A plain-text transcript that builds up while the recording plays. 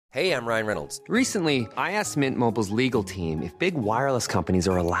Hey, I'm Ryan Reynolds. Recently, I asked Mint Mobile's legal team if big wireless companies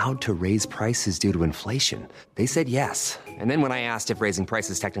are allowed to raise prices due to inflation. They said yes. And then when I asked if raising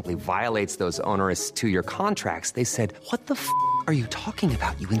prices technically violates those onerous two-year contracts, they said, "What the f*** are you talking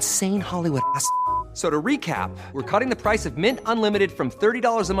about, you insane Hollywood ass?" So to recap, we're cutting the price of Mint Unlimited from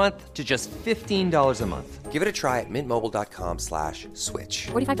 $30 a month to just $15 a month. Give it a try at mintmobile.com/switch.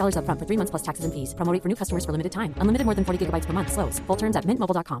 $45 up front for 3 months plus taxes and fees. Promo rate for new customers for limited time. Unlimited more than 40 gigabytes per month. Slows full terms at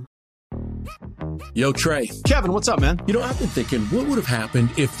mintmobile.com. Yo, Trey. Kevin, what's up, man? You know, I've been thinking, what would have happened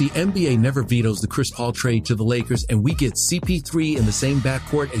if the NBA never vetoes the Chris Paul trade to the Lakers and we get CP3 in the same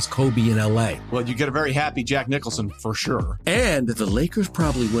backcourt as Kobe in LA? Well, you get a very happy Jack Nicholson for sure. And the Lakers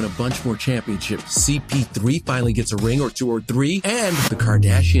probably win a bunch more championships. CP3 finally gets a ring or two or three, and the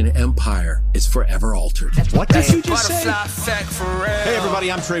Kardashian empire is forever altered. What did you just say? Hey,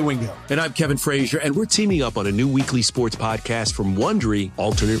 everybody, I'm Trey Wingo. And I'm Kevin Frazier, and we're teaming up on a new weekly sports podcast from Wondery,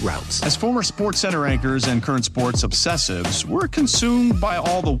 Alternate Routes. As former Sports Center anchors and current sports obsessives, we're consumed by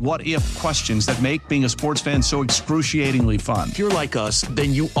all the what-if questions that make being a sports fan so excruciatingly fun. If you're like us,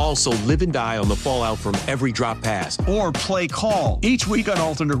 then you also live and die on the fallout from every drop pass. Or play call. Each week on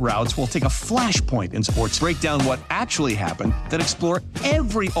Alternate Routes, we'll take a flashpoint in sports, break down what actually happened, then explore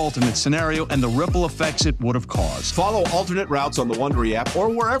every alternate scenario and the ripple effects it would have caused. Follow Alternate Routes on the Wondery app or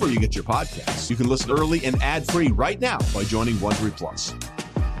wherever you get your podcasts. You can listen early and ad-free right now by joining Wondery Plus.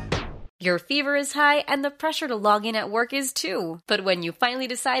 Your fever is high and the pressure to log in at work is too. But when you finally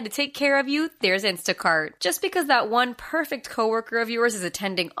decide to take care of you, there's Instacart. Just because that one perfect coworker of yours is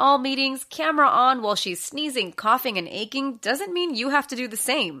attending all meetings, camera on while she's sneezing, coughing, and aching, doesn't mean you have to do the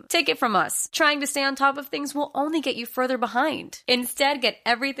same. Take it from us. Trying to stay on top of things will only get you further behind. Instead, get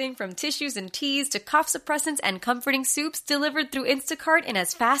everything from tissues and teas to cough suppressants and comforting soups delivered through Instacart in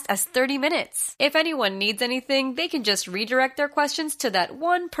as fast as 30 minutes. If anyone needs anything, they can just redirect their questions to that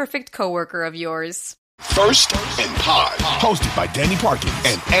one perfect coworker of yours. First and Pod, hosted by Danny Parkin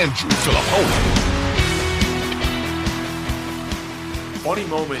and Andrew Filippone. Funny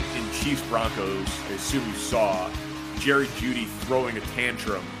moment in Chiefs Broncos, I assume you saw Jerry Jeudy throwing a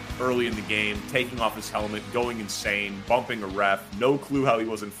tantrum early in the game, taking off his helmet, going insane, bumping a ref, no clue how he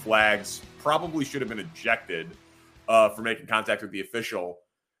wasn't flagged, probably should have been ejected for making contact with the official.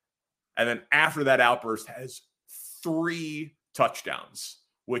 And then after that outburst has 3 touchdowns,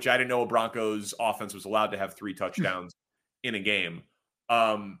 which I didn't know a Broncos offense was allowed to have 3 touchdowns in a game.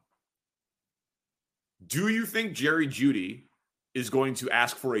 Do you think Jerry Jeudy is going to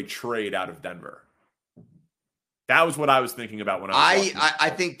ask for a trade out of Denver? That was what I was thinking about when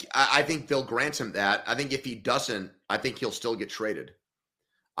I think they'll grant him that. I think if he doesn't, I think he'll still get traded.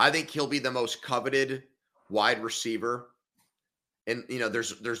 I think he'll be the most coveted wide receiver. And you know,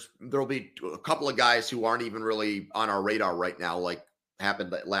 there'll be a couple of guys who aren't even really on our radar right now, like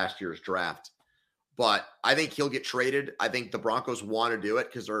happened at last year's draft. But I think he'll get traded. I think the Broncos want to do it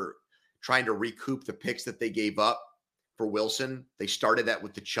because they're trying to recoup the picks that they gave up for Wilson. They started that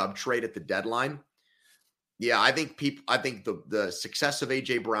with the Chubb trade at the deadline. Yeah, I think the success of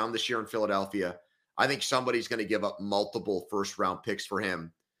A.J. Brown this year in Philadelphia, I think somebody's going to give up multiple first-round picks for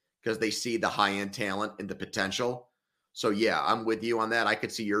him because they see the high-end talent and the potential. So, yeah, I'm with you on that. I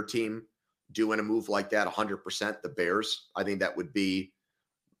could see your team doing a move like that 100%. The Bears, I think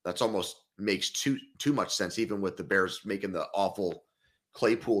that's almost makes too much sense, even with the Bears making the awful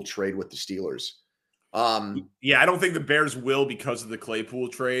Claypool trade with the Steelers. Yeah, I don't think the Bears will because of the Claypool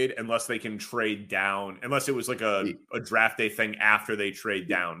trade unless they can trade down, unless it was like a draft day thing after they trade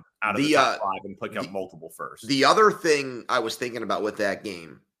down out of the top 5 and pick up multiple first. The other thing I was thinking about with that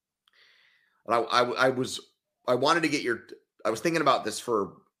game, and I was thinking about this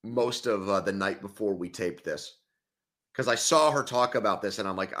for most of the night before we taped this, because I saw her talk about this and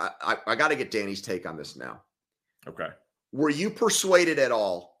I'm like, I got to get Danny's take on this now. Okay. Were you persuaded at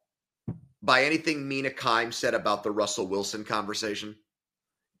all by anything Mina Kimes said about the Russell Wilson conversation?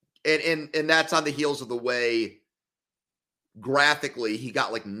 And that's on the heels of the way graphically he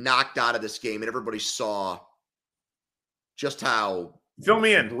got like knocked out of this game and everybody saw just how. Fill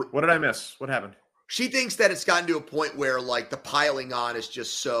me in. What did I miss? What happened? She thinks that it's gotten to a point where like the piling on is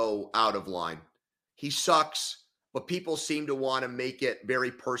just so out of line. He sucks, but people seem to want to make it very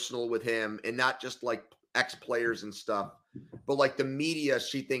personal with him and not just like ex-players and stuff, but like the media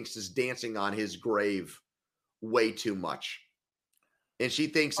she thinks is dancing on his grave way too much. And she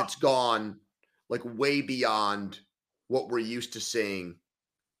thinks it's gone like way beyond what we're used to seeing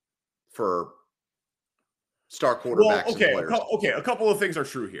for star quarterbacks. Well, okay. A couple of things are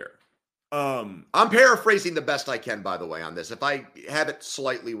true here. I'm paraphrasing the best I can, by the way, on this. If I have it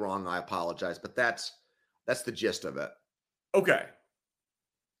slightly wrong, I apologize, but that's the gist of it. Okay.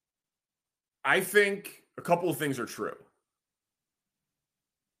 I think a couple of things are true.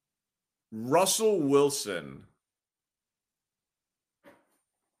 Russell Wilson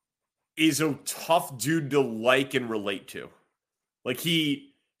is a tough dude to like and relate to. Like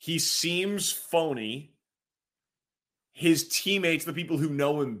he seems phony. His teammates, the people who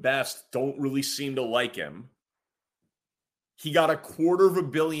know him best, don't really seem to like him. He got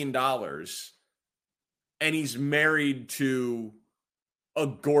 $250 million and he's married to a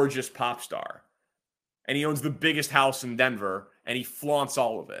gorgeous pop star. And he owns the biggest house in Denver and he flaunts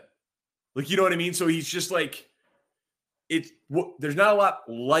all of it. Like, you know what I mean? So he's just like, there's not a lot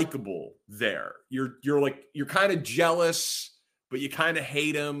likable there. You're kind of jealous, but you kind of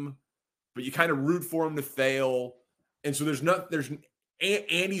hate him, but you kind of root for him to fail. And so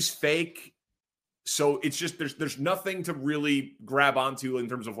and he's fake. So it's just, there's nothing to really grab onto in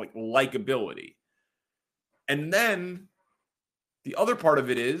terms of like likability. And then the other part of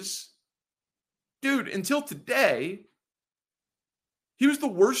it is, dude, until today, he was the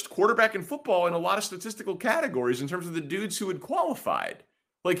worst quarterback in football in a lot of statistical categories in terms of the dudes who had qualified.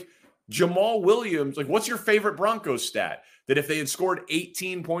 Like Jamal Williams, like what's your favorite Broncos stat? That if they had scored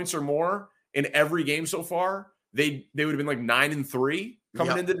 18 points or more in every game so far, they would have been like 9-3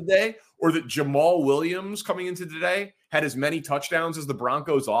 coming into today? Or that Jamal Williams coming into today had as many touchdowns as the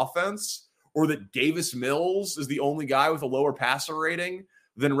Broncos offense? Or that Davis Mills is the only guy with a lower passer rating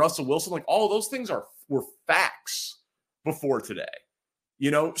than Russell Wilson? Like all of those things were facts before today. You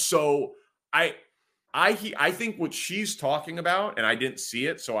know, so I think what she's talking about, and I didn't see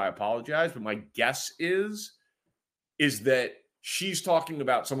it, so I apologize, but my guess is that she's talking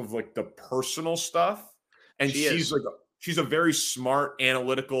about some of like the personal stuff, and she's a very smart,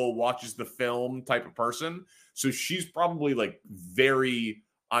 analytical, watches the film type of person. So she's probably like very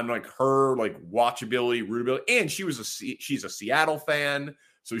on like her like watchability, rootability, and she's a Seattle fan,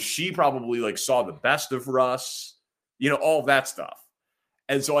 so she probably like saw the best of Russ, you know, all of that stuff.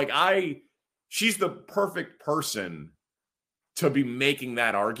 And so like she's the perfect person to be making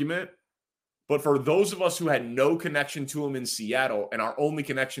that argument. But for those of us who had no connection to him in Seattle and our only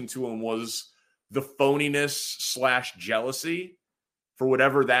connection to him was the phoniness / jealousy for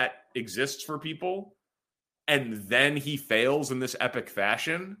whatever that exists for people, and then he fails in this epic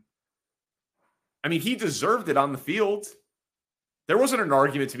fashion. I mean, he deserved it on the field. There wasn't an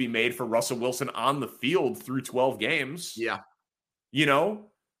argument to be made for Russell Wilson on the field through 12 games. Yeah. You know,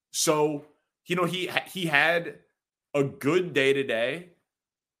 so, you know, he had a good day today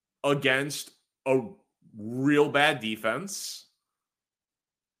against a real bad defense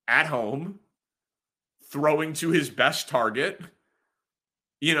at home, throwing to his best target,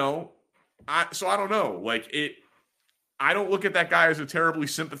 you know. So I don't know. Like I don't look at that guy as a terribly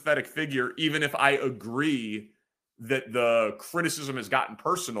sympathetic figure, even if I agree that the criticism has gotten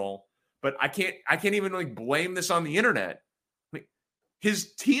personal, but I can't even like blame this on the internet.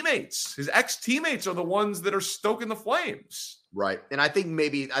 His teammates, his ex-teammates are the ones that are stoking the flames. Right. And I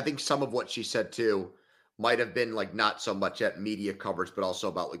think some of what she said too might have been like not so much at media coverage, but also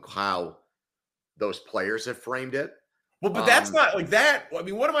about like how those players have framed it. Well, but that's not like that. I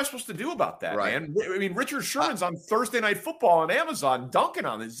mean, what am I supposed to do about that, right. man? I mean, Richard Sherman's on Thursday Night Football on Amazon dunking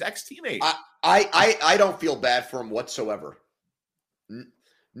on his ex-teammate. I don't feel bad for him whatsoever.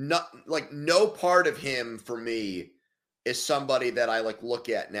 No part of him for me is somebody that I like look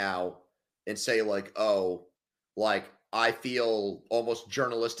at now and say like, oh, like I feel almost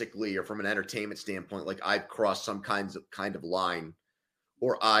journalistically or from an entertainment standpoint, like I've crossed some kind of line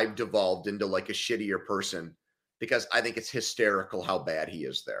or I've devolved into like a shittier person, because I think it's hysterical how bad he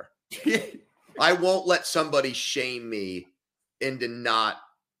is there. I won't let somebody shame me into not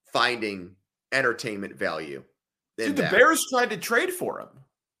finding entertainment value. Dude, the Bears tried to trade for him.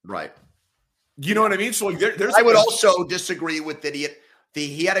 Right. You know what I mean? So like there's I would also disagree with that.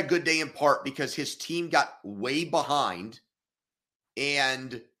 He had a good day in part because his team got way behind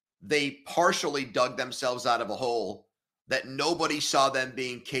and they partially dug themselves out of a hole that nobody saw them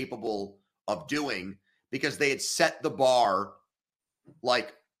being capable of doing, because they had set the bar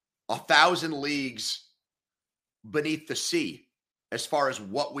like 1,000 leagues beneath the sea as far as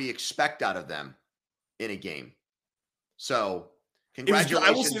what we expect out of them in a game. So congratulations.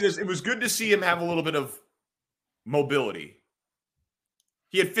 I will say this. It was good to see him have a little bit of mobility.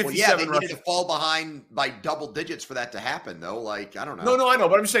 He had 57 they needed to fall behind by double digits for that to happen, though. Like, I don't know. No, I know.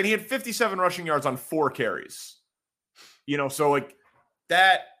 But I'm just saying he had 57 rushing yards on 4 carries. You know, so like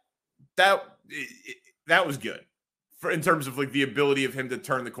that was good in terms of like the ability of him to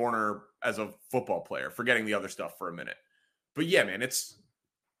turn the corner as a football player, forgetting the other stuff for a minute. But yeah, man, it's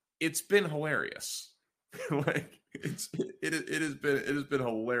been hilarious. Like it has been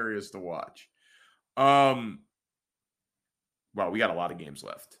hilarious is to watch. Well, we got a lot of games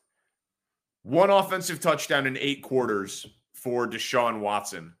left. 1 offensive touchdown in 8 quarters for Deshaun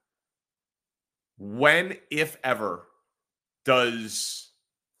Watson. When, if ever, does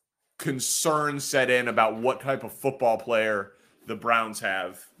concern set in about what type of football player the Browns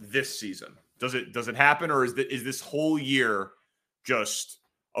have this season? Does it happen, or is this whole year just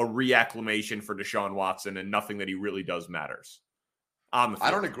a reacclimation for Deshaun Watson and nothing that he really does matters on the field?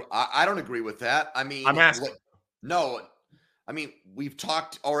 I don't agree. I don't agree with that. I mean, I'm asking. No, I mean, we've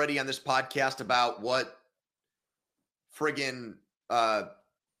talked already on this podcast about what friggin'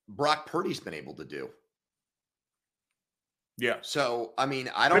 Brock Purdy's been able to do. Yeah. So, I mean,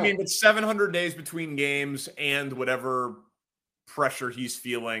 but 700 days between games and whatever pressure he's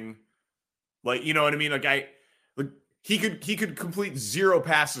feeling, like, you know what I mean? He could complete 0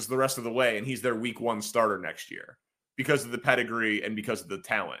 passes the rest of the way, and he's their week 1 starter next year because of the pedigree and because of the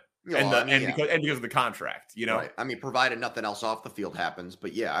talent. Because of the contract, you know. Right. I mean, provided nothing else off the field happens,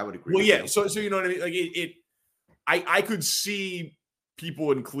 but yeah, I would agree. Well, yeah. So you know what I mean? Like I could see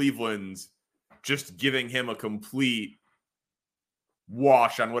people in Cleveland just giving him a complete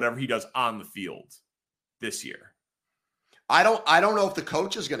wash on whatever he does on the field this year. I don't know if the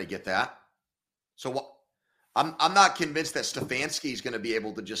coach is going to get that. So I'm not convinced that Stefanski is going to be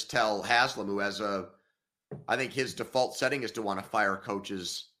able to just tell Haslam, who has I think his default setting is to want to fire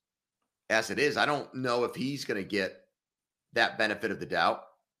coaches as it is. I don't know if he's going to get that benefit of the doubt.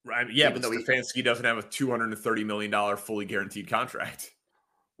 Right. Yeah, but Stefanski doesn't have a $230 million fully guaranteed contract.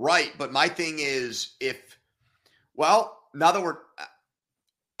 Right. But my thing is it's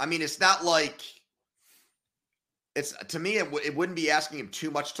not like to me, it wouldn't be asking him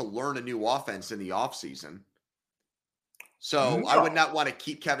too much to learn a new offense in the offseason. So no. I would not want to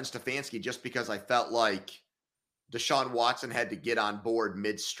keep Kevin Stefanski just because I felt like Deshaun Watson had to get on board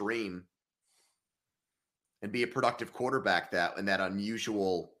midstream and be a productive quarterback in that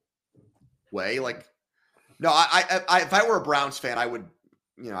unusual way. Like, no, I if I were a Browns fan, I would,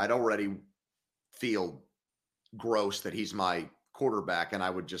 I'd already feel gross that he's my quarterback, and I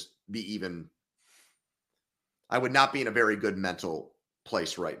would just I would not be in a very good mental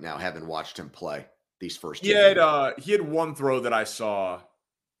place right now, having watched him play these first 2 games. He had one throw that I saw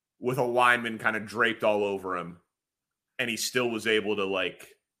with a lineman kind of draped all over him, and he still was able to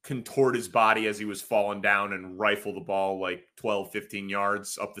contort his body as he was falling down and rifle the ball 12, 15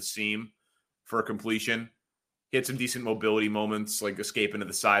 yards up the seam for a completion. He had some decent mobility moments, escaping to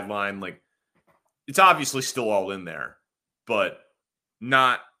the sideline. It's obviously still all in there, but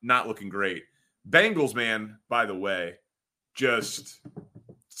not looking great. Bengals, man, by the way, just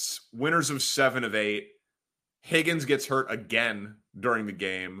winners of 7 of 8. Higgins gets hurt again during the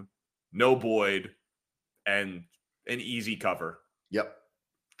game. No Boyd, and an easy cover. Yep.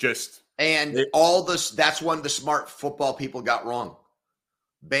 That's one the smart football people got wrong.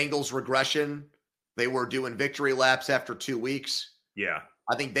 Bengals regression. They were doing victory laps after 2 weeks. Yeah.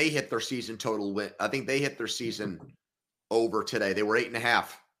 I think they hit their season total win. I think they hit their season over today. They were 8.5.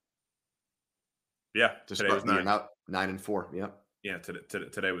 Yeah. Today was 9. 9-4. Yeah. Yeah.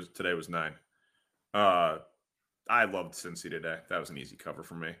 Today was 9. I loved Cincy today. That was an easy cover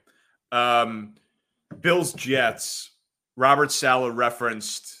for me. Bills Jets. Robert Saleh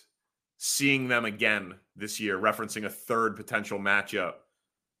referenced seeing them again this year, referencing a third potential matchup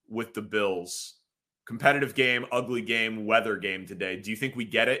with the Bills. Competitive game, ugly game, weather game today. Do you think we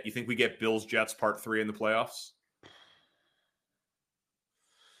get it? You think we get Bills Jets part 3 in the playoffs?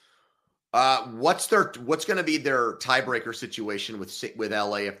 What's going to be their tiebreaker situation with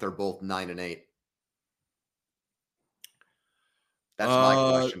LA if they're both 9-8? That's my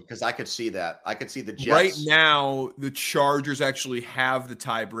question, because I could see that. I could see the Jets. Right now, the Chargers actually have the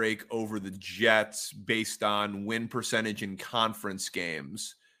tiebreak over the Jets based on win percentage in conference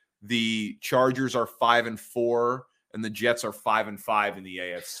games. The Chargers are 5-4, and the Jets are 5-5 in the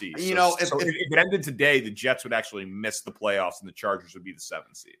AFC. If it ended today, the Jets would actually miss the playoffs, and the Chargers would be the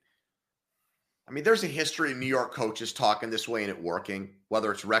 7th seed. I mean, there's a history of New York coaches talking this way and it working,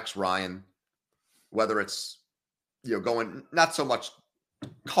 whether it's Rex Ryan, whether it's, going, not so much.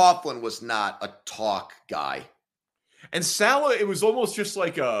 Coughlin was not a talk guy. And Saleh, it was almost just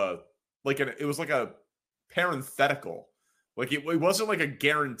it was like a parenthetical. It wasn't like a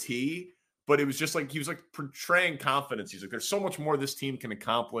guarantee, but it was just he was portraying confidence. He's there's so much more this team can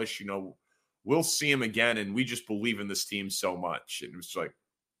accomplish. We'll see him again, and we just believe in this team so much. And it was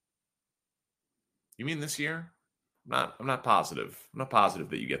you mean this year? I'm not positive. I'm not positive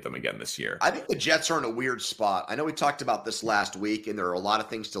that you get them again this year. I think the Jets are in a weird spot. I know we talked about this last week, and there are a lot of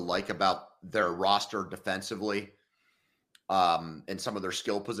things to like about their roster defensively. and some of their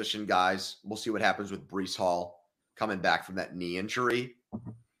skill position guys. We'll see what happens with Breece Hall coming back from that knee injury.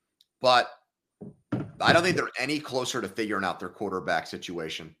 But I don't think they're any closer to figuring out their quarterback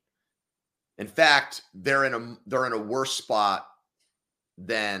situation. In fact, they're in a worse spot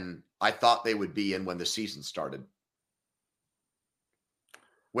than I thought they would be in when the season started.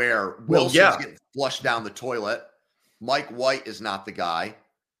 Where Wilson's getting flushed down the toilet. Mike White is not the guy.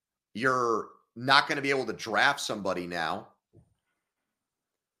 You're not going to be able to draft somebody now.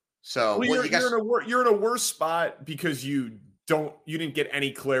 So you're in a worse spot because you didn't get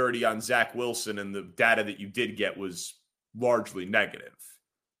any clarity on Zach Wilson, and the data that you did get was largely negative.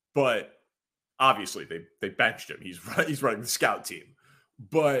 But obviously they benched him. He's running the scout team.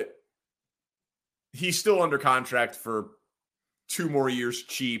 But he's still under contract for 2 more years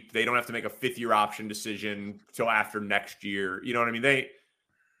cheap. They don't have to make a 5th-year option decision till after next year. You know what I mean?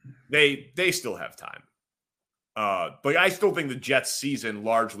 They still have time. But I still think the Jets season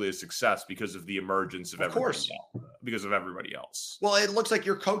largely is success because of the emergence of everybody else, because of everybody else. Well, it looks like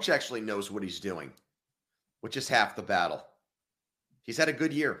your coach actually knows what he's doing, which is half the battle. He's had a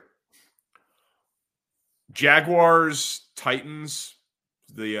good year. Jaguars, Titans,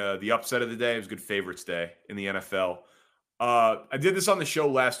 the upset of the day. It was a good favorites day in the NFL. I did this on the show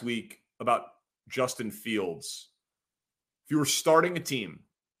last week about Justin Fields. If you were starting a team,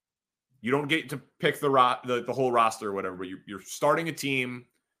 you don't get to pick the whole roster or whatever, but you're starting a team.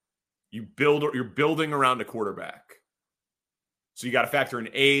 You're building around a quarterback. So you got to factor in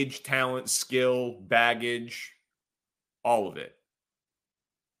age, talent, skill, baggage, all of it.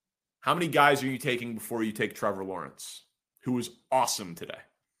 How many guys are you taking before you take Trevor Lawrence, who was awesome today?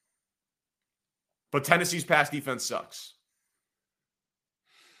 But Tennessee's pass defense sucks.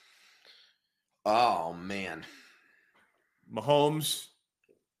 Oh, man. Mahomes,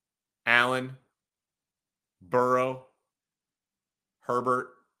 Allen, Burrow, Herbert,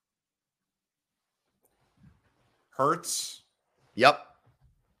 Hurts. Yep.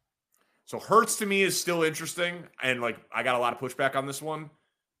 So Hurts to me is still interesting, and I got a lot of pushback on this one.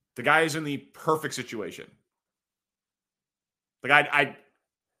 The guy is in the perfect situation.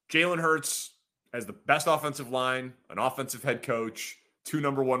 Jalen Hurts has the best offensive line, an offensive head coach, 2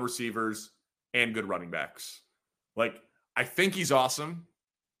 number 1 receivers, and good running backs. I think he's awesome.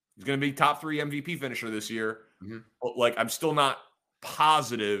 He's going to be top 3 MVP finisher this year. Mm-hmm. But I'm still not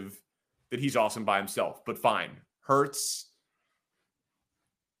positive that he's awesome by himself. But fine. Hurts.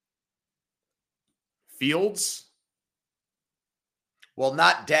 Fields. Well,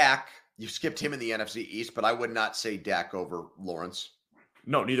 not Dak. You skipped him in the NFC East, but I would not say Dak over Lawrence.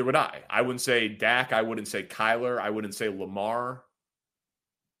 No, neither would I. I wouldn't say Dak. I wouldn't say Kyler. I wouldn't say Lamar.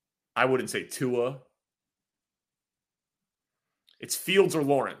 I wouldn't say Tua. It's Fields or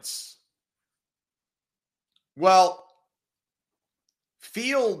Lawrence. Well,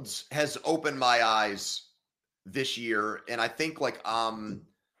 Fields has opened my eyes this year, and I think I'm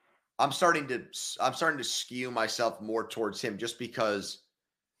starting to skew myself more towards him just because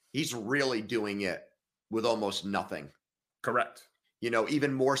he's really doing it with almost nothing. Correct.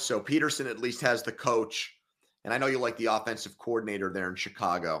 Even more so. Peterson at least has the coach, and I know you like the offensive coordinator there in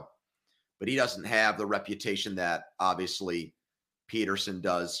Chicago, but he doesn't have the reputation that obviously Peterson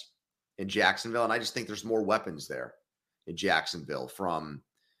does in Jacksonville. And I just think there's more weapons there in Jacksonville, from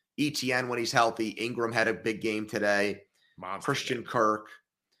ETN when he's healthy. Ingram had a big game today. Christian Kirk.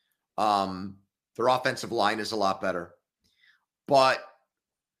 Their offensive line is a lot better. But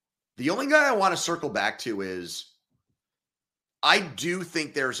the only guy I want to circle back to is I do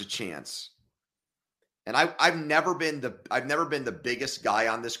think there's a chance. And I've never been the biggest guy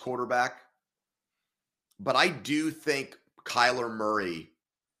on this quarterback, but I do think Kyler Murray,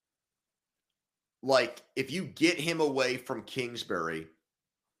 if you get him away from Kingsbury,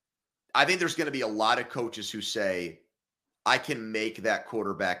 I think there's going to be a lot of coaches who say, I can make that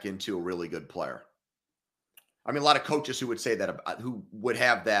quarterback into a really good player. I mean, a lot of coaches who would say that, who would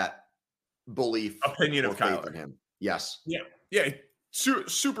have that belief, opinion of Kyler in him. Yes. Yeah.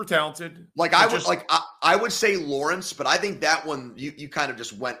 Super talented. I would say Lawrence, but I think that one you kind of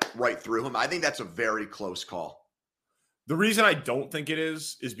just went right through him. I think that's a very close call. The reason I don't think it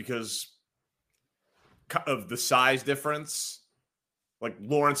is because of the size difference.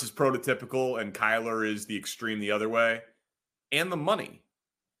 Lawrence is prototypical and Kyler is the extreme the other way. And the money.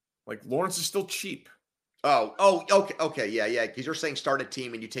 Lawrence is still cheap. Oh, okay. Yeah. Because you're saying start a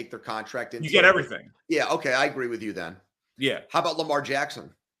team and you take their contract in. You get everything. Yeah, okay. I agree with you then. Yeah. How about Lamar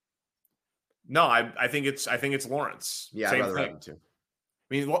Jackson? No, I think it's Lawrence. Yeah, Same I'd rather thing. have him too.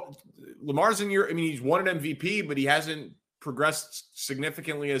 I mean, Lamar's he's won an MVP, but he hasn't progressed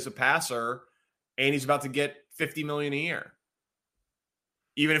significantly as a passer, and he's about to get $50 million a year.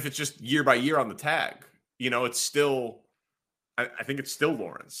 even if it's just year by year on the tag. It's still, I think it's still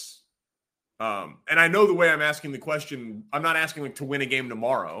Lawrence. And I know the way I'm asking the question, I'm not asking like to win a game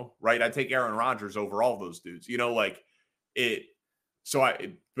tomorrow, right? I take Aaron Rodgers over all those dudes, I'm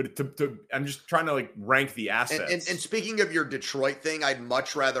just trying to like rank the assets. And speaking of your Detroit thing, I'd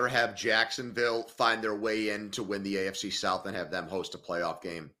much rather have Jacksonville find their way in to win the AFC South and have them host a playoff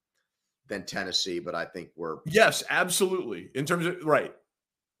game than Tennessee. But I think yes, absolutely. In terms of right,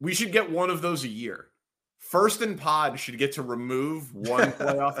 we should get one of those a year. First and Pod should get to remove one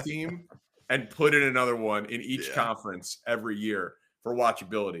playoff team and put in another one in each conference every year for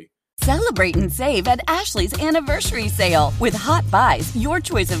watchability. Celebrate and save at Ashley's Anniversary Sale. With Hot Buys, your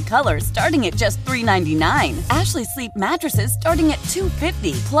choice of colors starting at just $3.99. Ashley Sleep mattresses starting at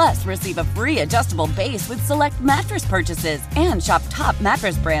 $2.50. Plus, receive a free adjustable base with select mattress purchases. And shop top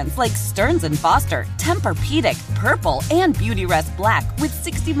mattress brands like Stearns & Foster, Tempur-Pedic, Purple, and Beautyrest Black with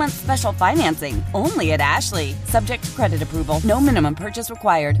 60-month special financing. Only at Ashley. Subject to credit approval. No minimum purchase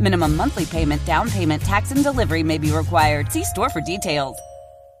required. Minimum monthly payment, down payment, tax, and delivery may be required. See store for details.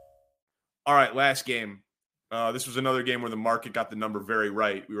 All right, last game. This was another game where the market got the number very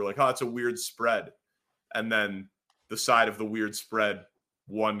right. We were like, it's a weird spread. And then the side of the weird spread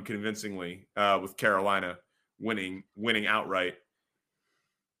won convincingly with Carolina winning outright.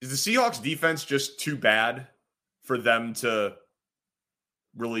 Is the Seahawks defense just too bad for them to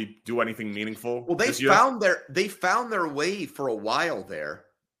really do anything meaningful? Well, they found their way for a while there.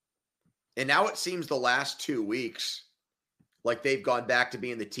 And now it seems the last 2 weeks like they've gone back to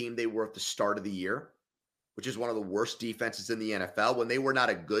being the team they were at the start of the year, which is one of the worst defenses in the NFL. When they were not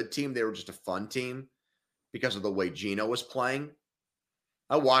a good team, they were just a fun team because of the way Geno was playing.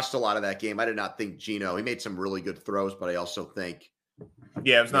 I watched a lot of that game. I did not think Geno, he made some really good throws, but I also think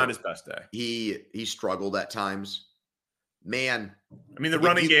it was not his best day. He struggled at times. Man. I mean, the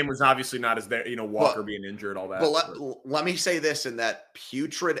running game was obviously not as there, Walker being injured, all that. But let me say this, in that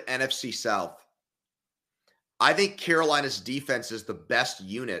putrid NFC South, I think Carolina's defense is the best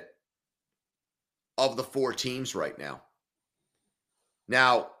unit of the 4 teams right now.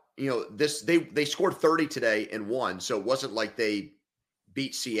 Now, they scored 30 today and won, so it wasn't like they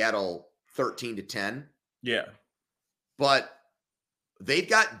beat Seattle 13-10. Yeah. But they've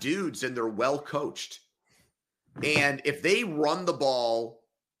got dudes and they're well coached. And if they run the ball,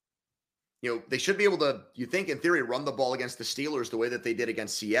 they should be able to, you think in theory, run the ball against the Steelers the way that they did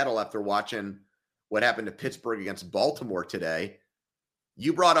against Seattle after watching what happened to Pittsburgh against Baltimore today.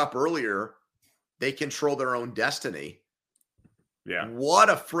 You brought up earlier, they control their own destiny. Yeah. What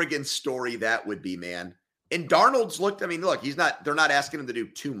a friggin' story that would be, man. And Darnold's look, they're not asking him to do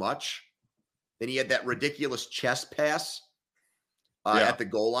too much. Then he had that ridiculous chest pass at the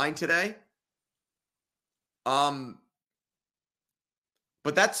goal line today. But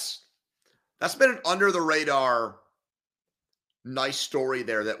that's been an under the radar nice story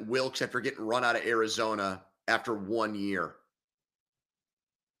there, that Wilkes, after getting run out of Arizona after 1 year,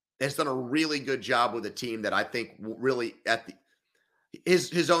 has done a really good job with a team that I think really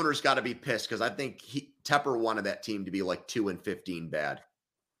his owner's got to be pissed, because I think Tepper wanted that team to be like 2-15 bad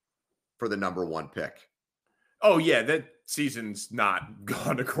for the number 1 pick. Oh yeah, that season's not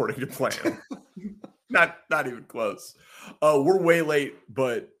gone according to plan. not even close. We're way late,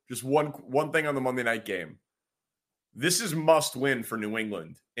 but just one thing on the Monday night game. This is must win for New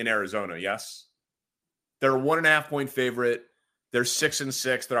England in Arizona, yes? They're a 1.5-point favorite. They're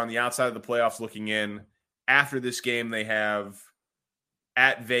 6-6. They're on the outside of the playoffs looking in. After this game, they have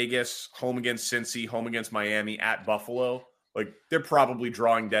at Vegas, home against Cincy, home against Miami, at Buffalo. Like, they're probably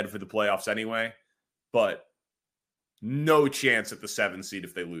drawing dead for the playoffs anyway, but no chance at the 7th seed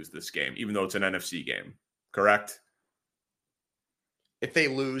if they lose this game, even though it's an NFC game. Correct? If they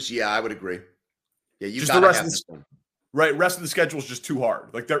lose, yeah, I would agree. Yeah, you got to have this one. Right, rest of the schedule is just too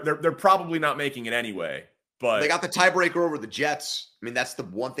hard. Like they're probably not making it anyway. But they got the tiebreaker over the Jets. I mean, that's the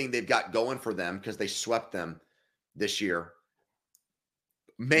one thing they've got going for them, because they swept them this year.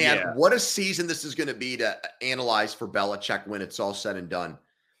 Man, What a season this is going to be to analyze for Belichick when it's all said and done.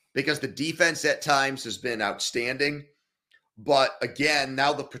 Because the defense at times has been outstanding. But again,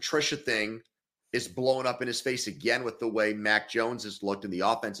 now the Patricia thing is blowing up in his face again with the way Mac Jones has looked and the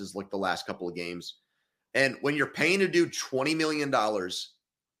offense has looked the last couple of games. And when you're paying a dude $20 million,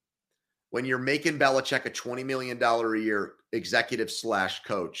 when you're making Belichick a $20 million a year executive /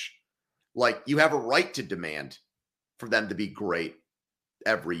 coach, like, you have a right to demand for them to be great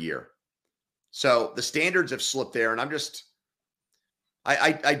every year. So the standards have slipped there. And I'm just,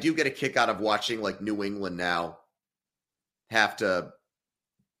 I do get a kick out of watching like New England now have to,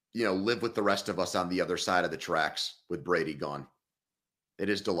 live with the rest of us on the other side of the tracks with Brady gone. It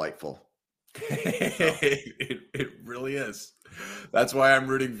is delightful. It really is. That's why I'm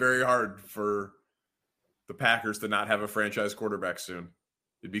rooting very hard for the Packers to not have a franchise quarterback soon.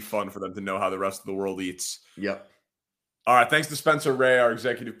 It'd be fun for them to know how the rest of the world eats. Yep. All right. Thanks to Spencer Ray, our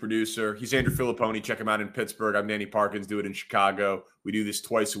executive producer. He's Andrew Filipponi. Check him out in Pittsburgh. I'm Danny Parkins. Do it in Chicago. We do this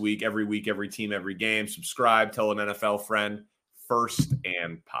twice a week, every team, every game. Subscribe. Tell an NFL friend. First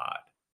and Pod.